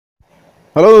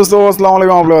Hello दोस्तों, अस्सलाम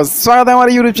वालेकुम। आप लोग स्वागत है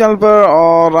हमारे यूट्यूब चैनल पर।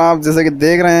 और आप जैसे कि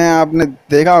देख रहे हैं, आपने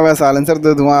देखा होगा साइलेंसर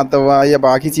से धुआं आता हुआ या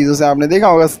बाकी चीज़ों से आपने देखा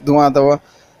होगा धुआं आता हुआ।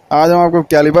 आज हम आपको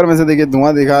कैलिपर में से देखिए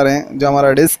धुआं दिखा रहे हैं। जो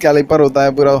हमारा डिस्क कैलिपर होता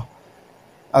है पूरा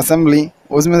असेंबली,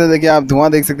 उसमें से देखिए आप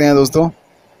धुआं देख सकते हैं दोस्तों।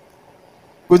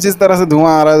 कुछ इस तरह से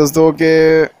धुआं आ रहा है दोस्तों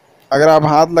कि अगर आप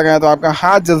हाथ लगाएं तो आपका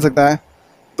हाथ जल सकता है।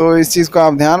 तो इस चीज़ को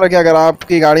आप ध्यान रखें। अगर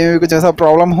आपकी गाड़ी में भी कुछ ऐसा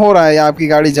प्रॉब्लम हो रहा है या आपकी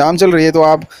गाड़ी जाम चल रही है तो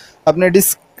आप अपने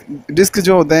डिस्क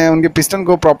जो होते हैं उनके पिस्टन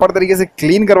को प्रॉपर तरीके से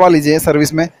क्लीन करवा लीजिए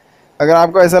सर्विस में। अगर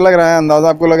आपको ऐसा लग रहा है, अंदाज़ा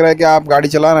आपको लग रहा है कि आप गाड़ी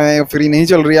चला रहे हैं, फ्री नहीं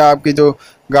चल रही है, आपकी जो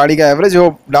गाड़ी का एवरेज हो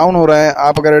डाउन हो रहा है,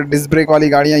 आप अगर डिस्क ब्रेक वाली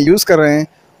गाड़ियाँ यूज़ कर रहे हैं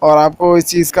और आपको इस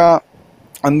चीज़ का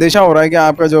अंदेशा हो रहा है कि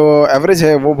आपका जो एवरेज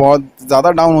है वो बहुत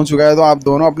ज़्यादा डाउन हो चुका है, तो आप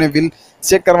दोनों अपने व्हील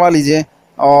चेक करवा लीजिए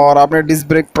और अपने डिस्क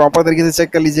ब्रेक प्रॉपर तरीके से चेक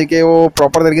कर लीजिए कि वो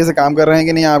प्रॉपर तरीके से काम कर रहे हैं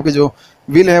कि नहीं, आपके जो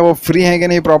व्हील है वो फ्री है कि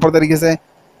नहीं प्रॉपर तरीके से।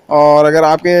 और अगर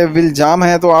आपके व्हील जाम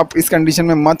है तो आप इस कंडीशन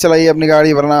में मत चलाइए अपनी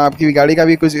गाड़ी, वरना आपकी गाड़ी का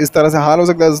भी कुछ इस तरह से हाल हो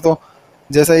सकता है दोस्तों,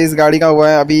 जैसा इस गाड़ी का हुआ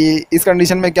है। अभी इस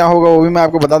कंडीशन में क्या होगा वो भी मैं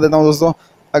आपको बता देता हूँ दोस्तों।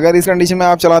 अगर इस कंडीशन में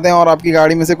आप चलाते हैं और आपकी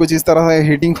गाड़ी में से कुछ इस तरह से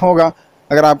हीटिंग होगा,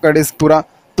 अगर आपका डिस्क पूरा,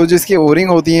 तो जो इसकी ओरिंग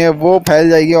होती है वो फैल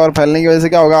जाएगी और फैलने की वजह से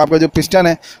क्या होगा, आपका जो पिस्टन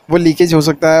है वो लीकेज हो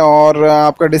सकता है और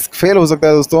आपका डिस्क फेल हो सकता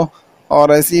है दोस्तों।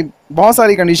 और ऐसी बहुत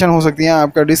सारी कंडीशन हो सकती हैं।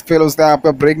 आपका डिस्क फेल हो सकता है,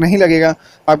 आपका ब्रेक नहीं लगेगा,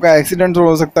 आपका एक्सीडेंट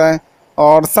हो सकता है।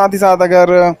 और साथ ही साथ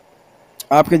अगर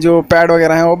आपके जो पैड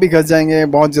वगैरह हैं वो भी घस जाएंगे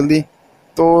बहुत जल्दी।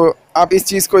 तो आप इस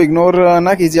चीज़ को इग्नोर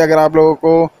ना कीजिए। अगर आप लोगों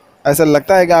को ऐसा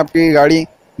लगता है कि आपकी गाड़ी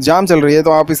जाम चल रही है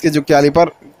तो आप इसके जो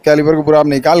कैलिपर को पूरा आप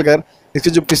निकाल कर इसके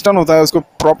जो पिस्टन होता है उसको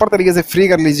प्रॉपर तरीके से फ्री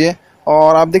कर लीजिए।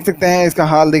 और आप देख सकते हैं इसका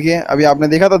हाल देखिए। अभी आपने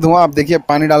देखा था धुआं, आप देखिए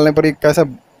पानी डालने पर ये कैसा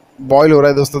बॉयल हो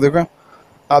रहा है दोस्तों। देखो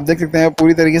आप देख सकते हैं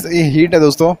पूरी तरीके से ये हीट है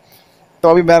दोस्तों। तो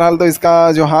अभी बहरहाल तो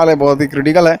इसका जो हाल है बहुत ही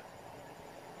क्रिटिकल है।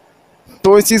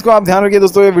 तो इस चीज़ को आप ध्यान रखिए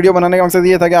दोस्तों। ये वीडियो बनाने का मकसद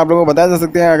ये था कि आप लोगों को बताया जा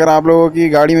सकते हैं, अगर आप लोगों की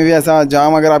गाड़ी में भी ऐसा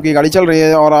जाम, अगर आपकी गाड़ी चल रही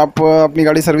है और आप अपनी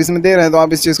गाड़ी सर्विस में दे रहे हैं तो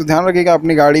आप इस चीज़ को ध्यान रखिएगा।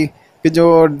 अपनी गाड़ी के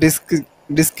जो डिस्क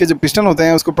के जो पिस्टन होते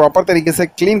हैं उसको प्रॉपर तरीके से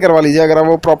क्लीन करवा लीजिए। अगर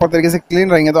वो प्रॉपर तरीके से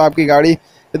क्लीन रहेंगे तो आपकी गाड़ी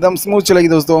एकदम स्मूथ चलेगी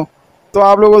दोस्तों। तो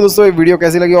आप लोगों को दोस्तों ये वीडियो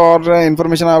कैसी लगी और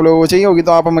इन्फॉर्मेशन आप लोगों को चाहिए होगी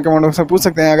तो आप हमें कमेंट बॉक्स में पूछ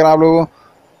सकते हैं। अगर आप लोगों को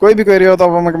कोई भी क्वेरी हो तो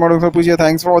आप हमें कमेंट बॉक्स में पूछिए।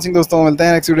 थैंक्स फॉर वाचिंग दोस्तों, मिलते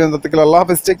हैं नेक्स्ट वीडियो में। तब तक के लिए अल्लाह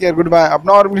हाफिज़, टेक केयर, गुड बाय।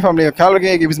 अपना और अपनी फैमिली का ख्याल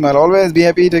रखिए, keep smile always, be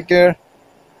happy, take care.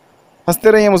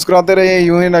 हंसते रहिए, मुस्कुराते रहिए,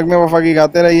 यूं ही नगमे वफा की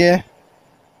गाते रहिए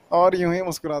और यूं ही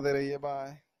मुस्कुराते रहिए।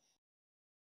 बाय।